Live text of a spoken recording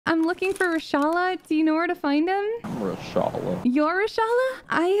I'm looking for Rashala. Do you know where to find him? Rashala. You're Rashala?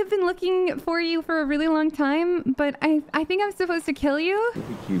 I have been looking for you for a really long time, but I think I'm supposed to kill you. You're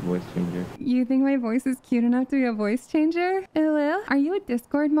a cute voice changer. You think my voice is cute enough to be a voice changer? Hello? Are you a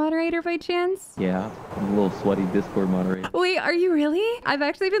Discord moderator by chance? Yeah, I'm a little sweaty Discord moderator. Wait, are you really? I've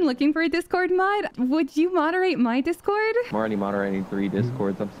actually been looking for a Discord mod. Would you moderate my Discord? I'm already moderating 3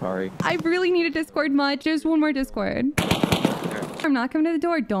 Discords. I'm sorry. I really need a Discord mod. Just one more Discord. I'm not coming to the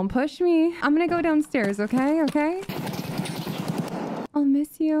door. Don't push me. I'm gonna go downstairs, okay? Okay? I'll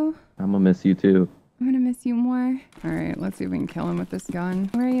miss you. I'm gonna miss you too. I'm gonna miss you more. All right, let's see if we can kill him with this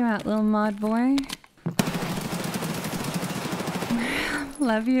gun. Where are you at, little mod boy?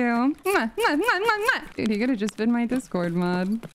 Love you. Mwah, mwah, mwah, mwah, mwah. Dude, he could have just been my Discord mod.